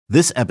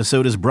This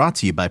episode is brought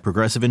to you by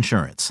Progressive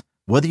Insurance.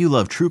 Whether you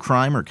love true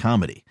crime or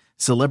comedy,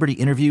 celebrity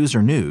interviews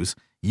or news,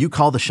 you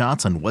call the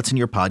shots on what's in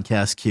your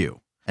podcast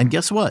queue. And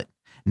guess what?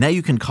 Now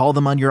you can call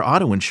them on your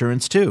auto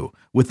insurance too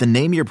with the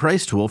Name Your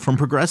Price tool from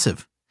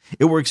Progressive.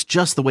 It works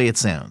just the way it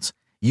sounds.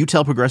 You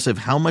tell Progressive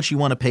how much you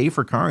want to pay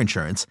for car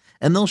insurance,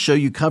 and they'll show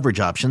you coverage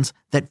options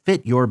that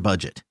fit your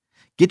budget.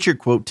 Get your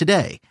quote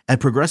today at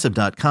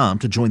Progressive.com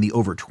to join the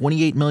over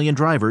 28 million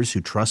drivers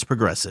who trust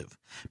Progressive.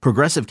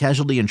 Progressive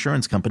Casualty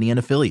Insurance Company and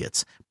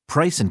Affiliates.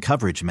 Price and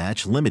coverage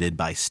match limited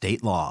by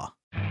state law.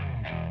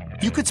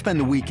 You could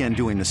spend the weekend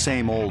doing the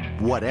same old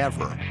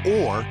whatever,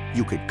 or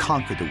you could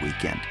conquer the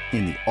weekend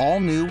in the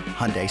all-new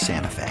Hyundai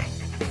Santa Fe.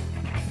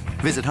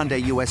 Visit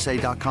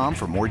HyundaiUSA.com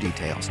for more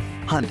details.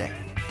 Hyundai,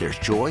 there's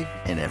joy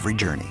in every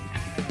journey.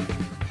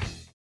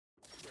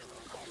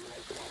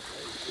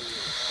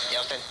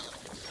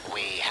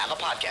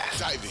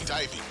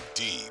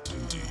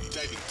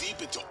 Diving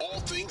deep into all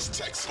things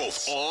Texas,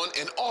 both on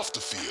and off the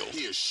field.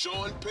 Here's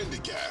Sean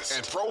Pendergast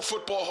and Pro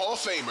Football Hall of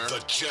Famer,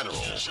 the General,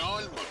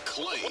 John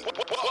McClain.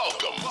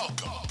 Welcome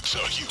to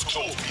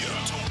Utopia.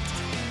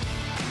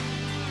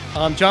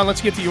 John,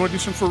 let's get to you. Want to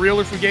do some for real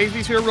or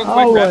fugazis here real quick?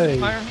 Always. Rapid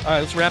fire? All right,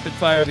 let's rapid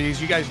fire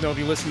these. You guys know if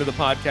you listen to the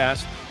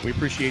podcast, we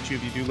appreciate you.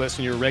 If you do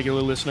listen, you're a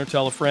regular listener,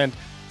 tell a friend.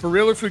 For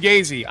real or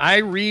fugazi, I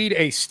read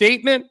a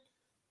statement,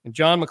 and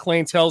John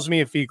McClain tells me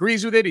if he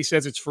agrees with it. He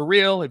says it's for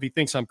real. If he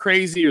thinks I'm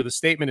crazy or the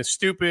statement is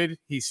stupid,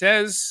 he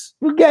says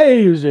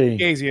Fugazi.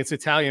 Fugazi. It's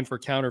Italian for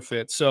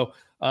counterfeit. So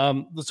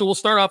we'll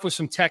start off with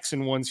some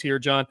Texan ones here,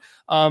 John.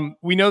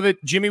 We know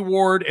that Jimmy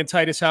Ward and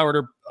Titus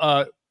Howard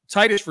are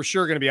Titus for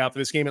sure going to be out for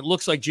this game. It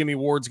looks like Jimmy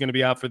Ward's going to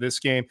be out for this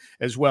game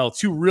as well.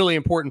 Two really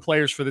important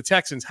players for the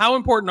Texans. How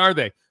important are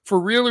they?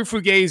 For real or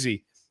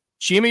fugazi?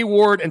 Jimmy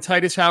Ward and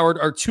Titus Howard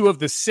are two of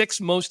the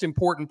 6 most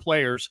important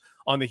players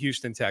on the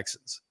Houston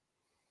Texans.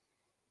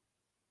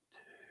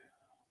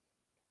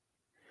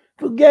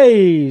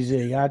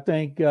 Fugazi. I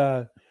think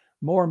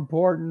more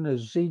important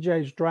is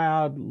C.J.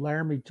 Stroud,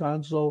 Laramie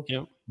Tunsil,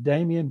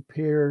 Damian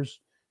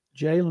Pierce,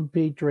 Jalen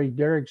Petrie,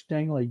 Derek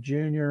Stingley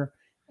Jr.,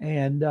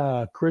 and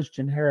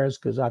Christian Harris,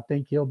 because I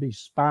think he'll be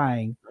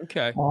spying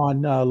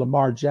on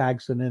Lamar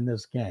Jackson in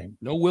this game.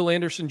 No Will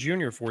Anderson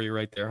Jr. for you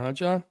right there, huh,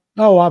 John?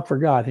 Oh, I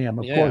forgot him.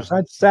 Of course,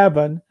 that's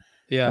 7.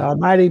 Yeah.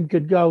 Might even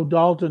could go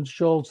Dalton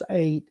Schultz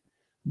 8.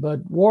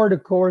 But Ward,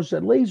 of course,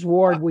 at least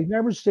Ward, we've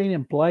never seen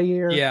him play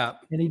here. Yeah.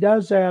 And he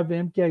does have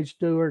M.K.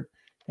 Stewart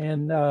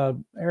and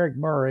Eric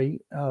Murray.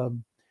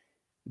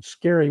 It's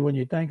scary when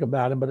you think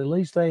about him, but at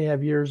least they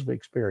have years of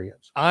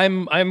experience.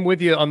 I'm with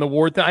you on the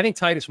Ward thing. I think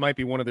Titus might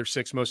be one of their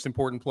 6 most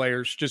important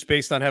players just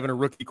based on having a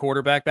rookie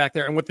quarterback back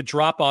there and what the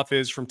drop-off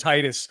is from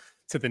Titus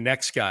to the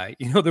next guy,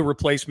 the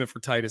replacement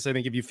for Titus. I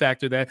think if you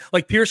factor that,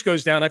 like Pierce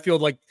goes down, I feel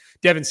like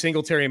Devin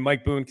Singletary and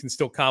Mike Boone can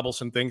still cobble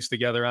some things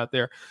together out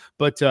there.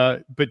 But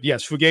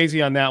yes,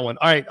 Fugazi on that one.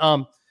 All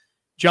right.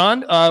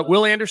 John,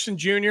 Will Anderson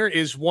Jr.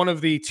 is one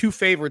of the 2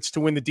 favorites to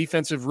win the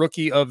Defensive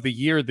Rookie of the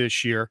Year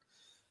this year.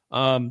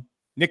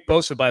 Nick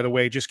Bosa, by the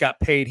way, just got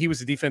paid. He was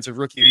the Defensive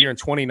Rookie of the Year in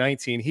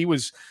 2019.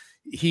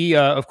 He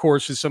of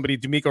course, is somebody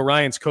DeMeco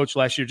Ryans coach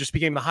last year, just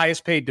became the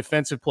highest paid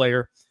defensive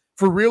player.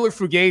 For real or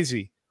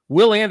Fugazi,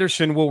 Will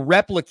Anderson will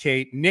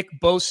replicate Nick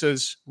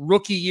Bosa's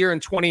rookie year in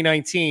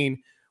 2019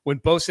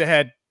 when Bosa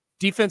had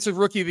Defensive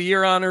Rookie of the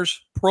Year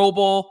honors, Pro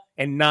Bowl,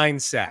 and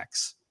 9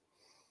 sacks.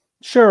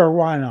 Sure,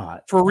 why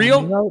not? For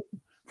real?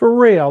 For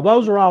real.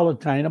 Those are all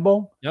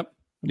attainable. Yep.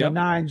 The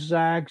 9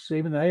 sacks,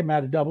 even though they haven't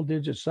had a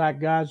double-digit sack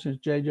guy since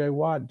J.J.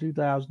 Watt in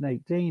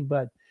 2018,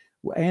 but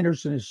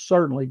Anderson is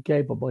certainly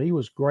capable. He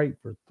was great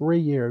for 3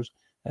 years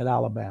at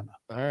Alabama.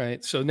 All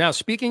right. So now,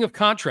 speaking of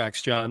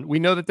contracts, John, we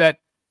know that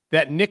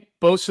Nick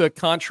Bosa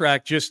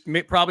contract just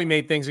probably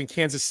made things in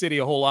Kansas City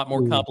a whole lot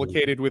more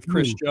complicated with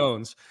Chris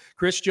Jones.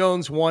 Chris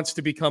Jones wants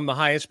to become the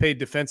highest-paid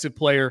defensive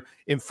player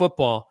in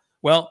football.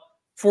 Well,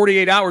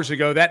 48 hours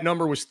ago, that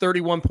number was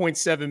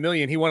 $31.7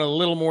 million. He wanted a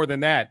little more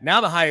than that.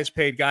 Now the highest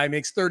paid guy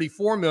makes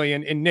 $34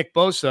 million in Nick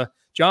Bosa.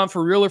 John,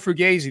 for real or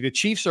fugazi, the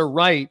Chiefs are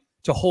right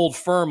to hold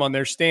firm on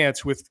their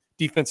stance with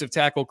defensive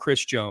tackle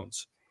Chris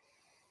Jones.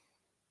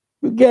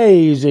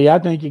 Fugazi, I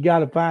think you got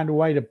to find a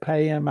way to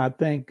pay him. I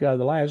think the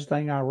last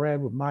thing I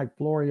read with Mike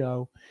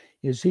Florio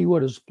is he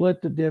would have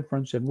split the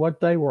difference in what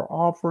they were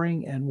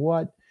offering and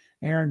what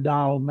Aaron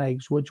Donald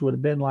makes, which would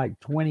have been like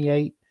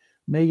 $28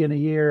 million a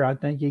year. I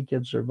think he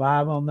can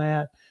survive on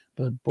that.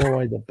 But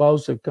boy, the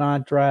Bosa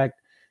contract,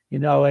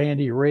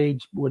 Andy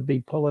Reid would be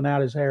pulling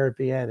out his hair if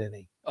he had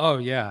any. Oh,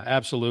 yeah,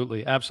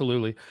 absolutely.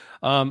 Absolutely.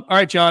 All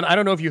right, John, I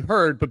don't know if you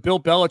heard, but Bill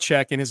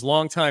Belichick and his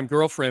longtime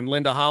girlfriend,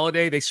 Linda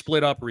Holliday, they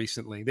split up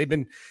recently. They've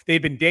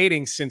been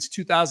dating since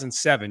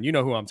 2007. You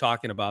know who I'm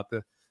talking about,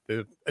 the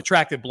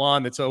attractive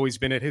blonde that's always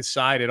been at his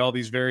side at all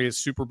these various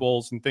Super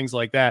Bowls and things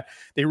like that.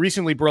 They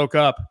recently broke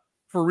up.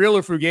 For real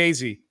or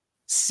fugazi,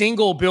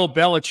 single Bill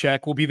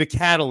Belichick will be the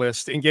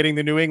catalyst in getting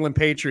the New England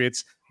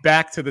Patriots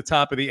back to the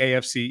top of the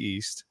AFC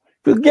East.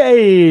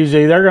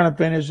 Fugazi, they're going to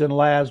finish in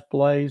last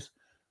place.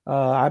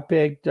 I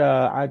picked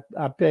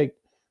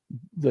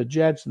the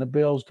Jets and the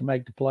Bills to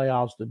make the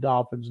playoffs, the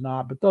Dolphins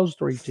not. But those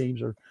three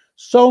teams are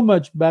so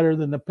much better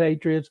than the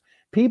Patriots.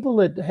 People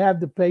that have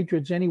the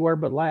Patriots anywhere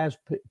but last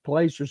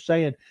place are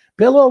saying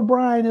Bill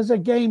O'Brien is a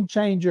game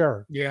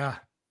changer. Yeah.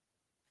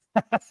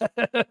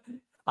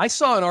 I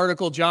saw an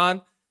article,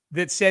 John,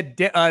 that said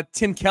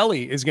Tim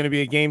Kelly is going to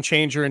be a game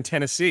changer in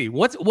Tennessee.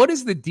 What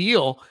is the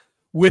deal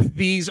with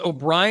these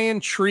O'Brien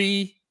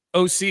tree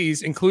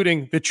OCs,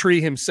 including the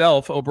tree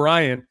himself,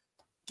 O'Brien,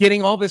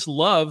 getting all this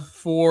love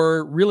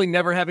for really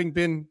never having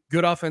been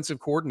good offensive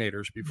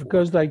coordinators before?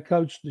 Because they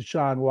coached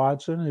Deshaun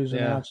Watson, who's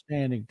an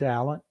outstanding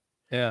talent.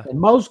 Yeah. And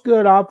most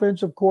good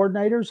offensive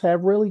coordinators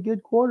have really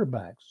good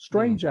quarterbacks.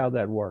 Strange how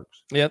that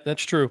works. Yeah,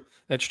 that's true.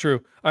 That's true.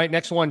 All right,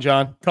 next one,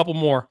 John. A couple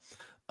more.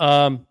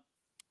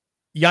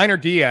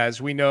 Yiner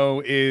Diaz, we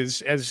know,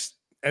 is, as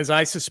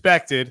I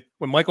suspected,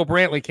 when Michael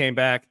Brantley came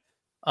back,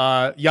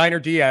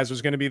 Yiner Diaz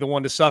was going to be the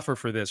one to suffer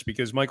for this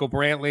because Michael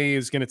Brantley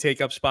is going to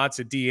take up spots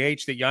at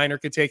DH that Yiner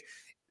could take.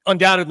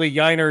 Undoubtedly,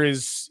 Yiner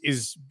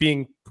is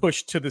being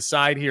pushed to the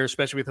side here,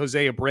 especially with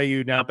Jose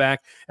Abreu now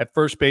back at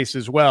first base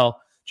as well.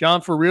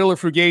 John, for real or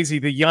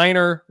Fugazi, the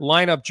Yiner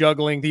lineup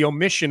juggling, the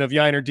omission of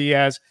Yiner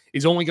Diaz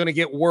is only going to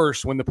get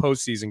worse when the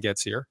postseason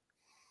gets here.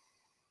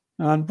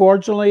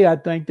 Unfortunately, I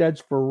think that's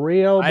for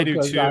real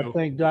because I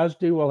think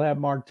Dusty will have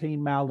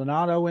Martin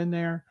Maldonado in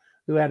there,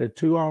 who had a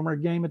 2-homer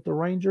game at the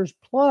Rangers.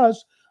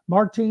 Plus,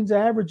 Martin's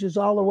average is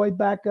all the way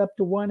back up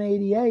to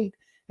 188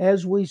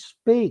 as we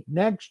speak.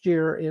 Next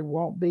year, it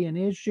won't be an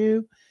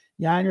issue.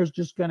 Yiner's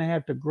just going to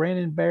have to grin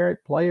and bear it,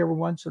 play every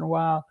once in a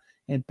while,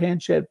 and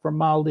pinch hit for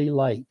Maldi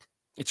late.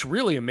 It's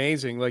really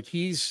amazing. Like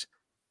he's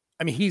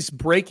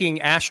breaking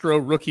Astro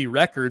rookie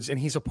records, and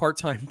he's a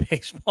part-time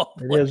baseball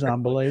player. It is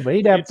unbelievable.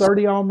 He'd have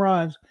 30 home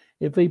runs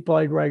if he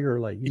played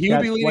regularly. He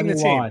would be leading 21.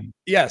 The team.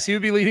 Yes, he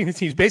would be leading the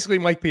team. He's basically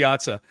Mike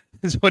Piazza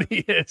is what he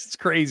is. It's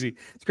crazy.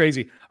 It's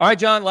crazy. All right,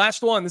 John,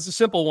 last one. This is a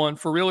simple one.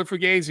 For real or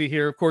Fugazi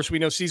here. Of course, we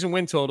know season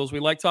win totals. We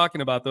like talking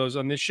about those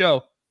on this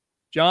show.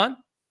 John,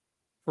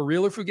 for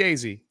real or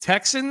Fugazi,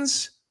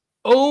 Texans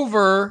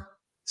over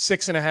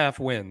 6.5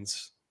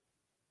 wins.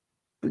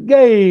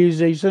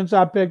 Fugazi, since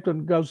I picked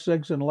them to go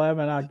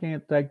 6-11, I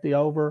can't take the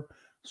over,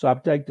 so I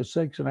take the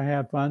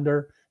 6.5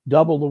 under,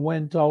 double the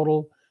win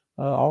total.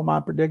 All my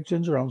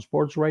predictions are on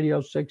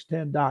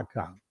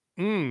sportsradio610.com.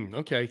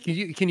 Okay.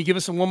 Can you give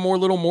us one more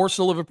little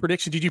morsel of a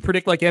prediction? Did you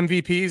predict like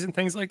MVPs and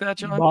things like that,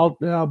 John?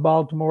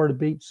 Baltimore to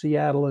beat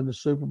Seattle in the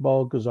Super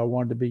Bowl because I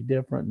wanted to be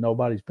different.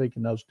 Nobody's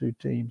picking those two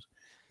teams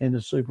in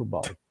the Super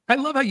Bowl. I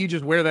love how you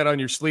just wear that on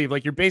your sleeve.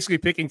 Like you're basically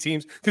picking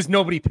teams because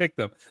nobody picked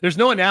them. There's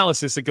no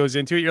analysis that goes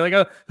into it. You're like,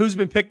 oh, who's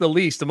been picked the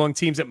least among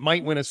teams that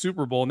might win a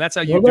Super Bowl? And that's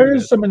how you do it. There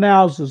is some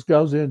analysis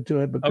goes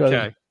into it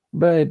because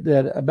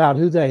about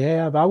who they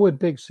have. I would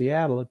pick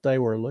Seattle if they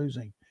were a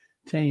losing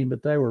team,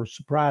 but they were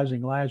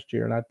surprising last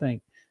year. And I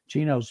think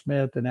Geno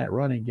Smith and that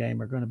running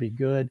game are going to be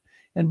good.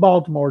 And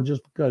Baltimore,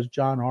 just because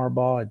John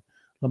Harbaugh and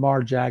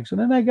Lamar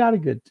Jackson, and they got a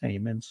good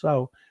team. And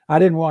so I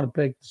didn't want to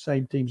pick the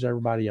same teams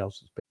everybody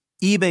else has picked.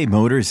 eBay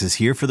Motors is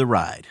here for the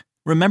ride.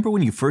 Remember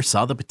when you first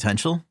saw the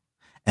potential?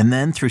 And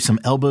then through some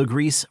elbow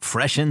grease,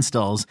 fresh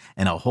installs,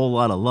 and a whole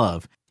lot of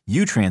love,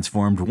 you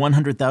transformed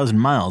 100,000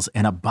 miles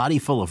and a body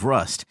full of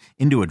rust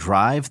into a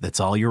drive that's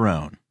all your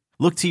own.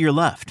 Look to your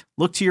left.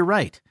 Look to your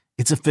right.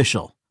 It's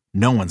official.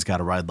 No one's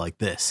got a ride like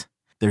this.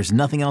 There's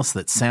nothing else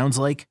that sounds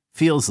like,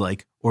 feels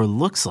like, or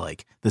looks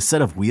like the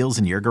set of wheels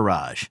in your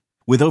garage.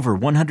 With over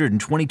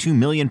 122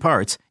 million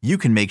parts, you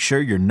can make sure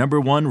your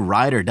number one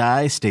ride or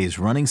die stays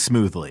running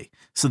smoothly.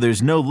 So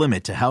there's no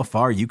limit to how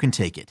far you can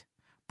take it.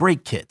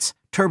 Brake kits,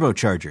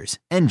 turbochargers,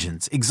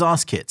 engines,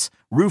 exhaust kits,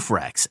 roof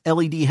racks,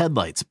 LED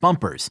headlights,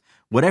 bumpers,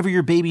 whatever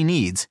your baby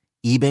needs,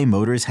 eBay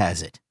Motors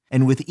has it.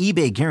 And with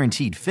eBay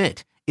Guaranteed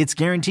Fit, it's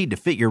guaranteed to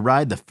fit your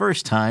ride the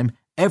first time,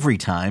 every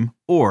time,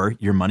 or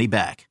your money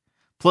back.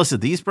 Plus,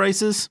 at these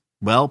prices,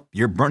 well,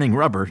 you're burning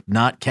rubber,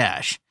 not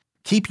cash.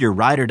 Keep your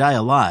ride or die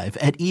alive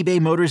at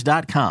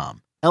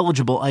ebaymotors.com.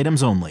 Eligible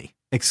items only.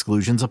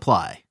 Exclusions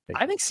apply.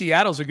 I think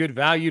Seattle's a good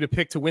value to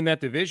pick to win that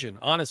division,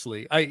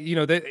 honestly. I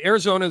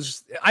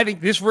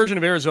think this version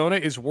of Arizona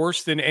is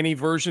worse than any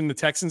version the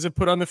Texans have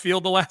put on the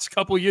field the last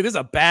couple of years. This is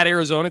a bad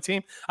Arizona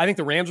team. I think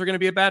the Rams are going to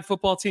be a bad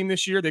football team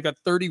this year. They've got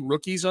 30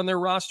 rookies on their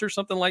roster,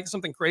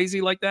 something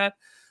crazy like that.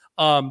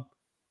 I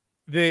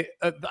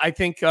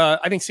think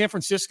San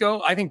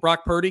Francisco, I think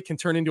Brock Purdy can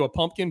turn into a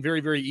pumpkin very,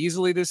 very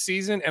easily this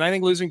season. And I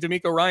think losing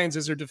DeMeco Ryans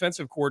as their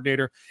defensive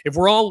coordinator, if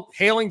we're all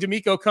hailing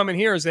DeMeco coming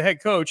here as the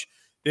head coach,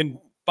 then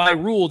by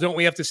rule, don't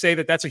we have to say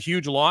that that's a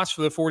huge loss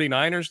for the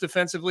 49ers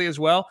defensively as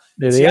well?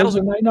 It is,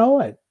 and they know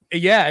it.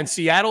 Yeah, and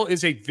Seattle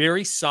is a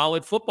very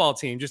solid football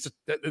team, just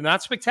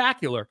not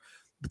spectacular,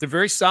 but they're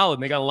very solid.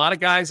 And they got a lot of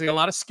guys, they got a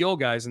lot of skill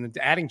guys, and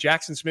adding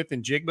Jackson Smith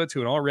and Jigba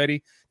to an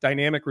already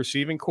dynamic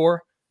receiving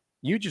core.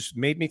 You just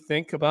made me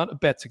think about a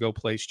bet to go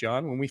place,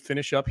 John, when we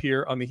finish up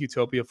here on the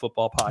Utopia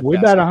Football Podcast. We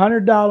bet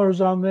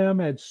 $100 on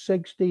them at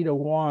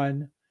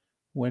 60-1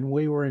 when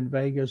we were in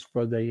Vegas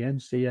for the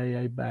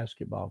NCAA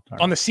basketball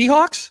tournament. On the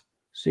Seahawks?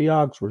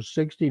 Seahawks were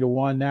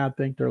 60-1. Now I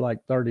think they're like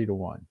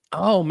 30-1.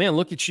 Oh man,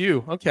 look at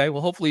you. Okay,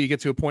 well, hopefully you get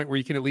to a point where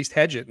you can at least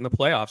hedge it in the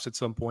playoffs at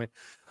some point.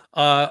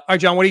 All right,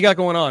 John, what do you got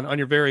going on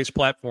your various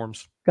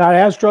platforms? Got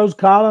Astros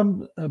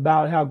column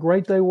about how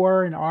great they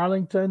were in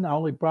Arlington. The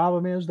only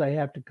problem is they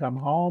have to come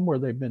home where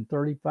they've been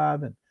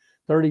 35 and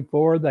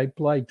 34. They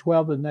played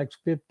 12 of the next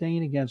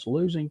 15 against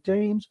losing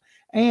teams.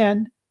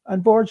 And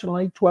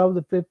unfortunately, 12 of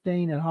the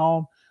 15 at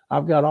home.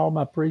 I've got all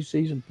my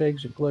preseason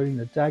picks, including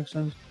the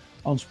Texans,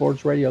 on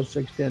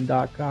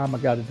sportsradio610.com. I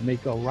got a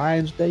D'Amico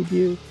Ryans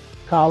debut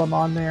column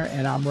on there,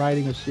 and I'm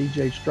writing a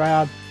C.J.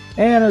 Stroud.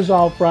 And as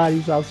all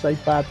Fridays, I'll say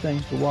 5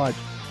 things to watch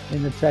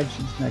in the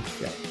Texans' next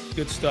game.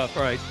 Good stuff.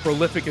 All right.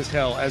 Prolific as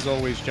hell, as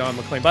always, John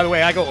McClain. By the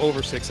way, I go over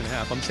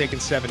 6.5. I'm taking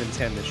 7 and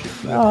 10 this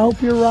year. I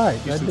hope you're right.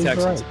 That'd be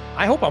Texans. great.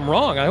 I hope I'm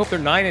wrong. I hope they're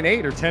 9 and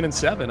 8 or 10 and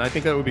 7. I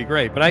think that would be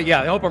great. But I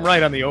hope I'm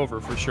right on the over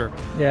for sure.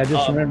 Yeah,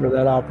 just remember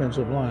that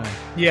offensive line.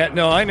 Yeah,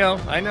 no, I know.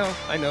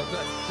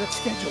 That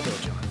schedule though,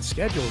 John. The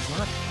schedule is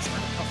not a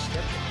tough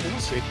schedule. We'll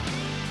see.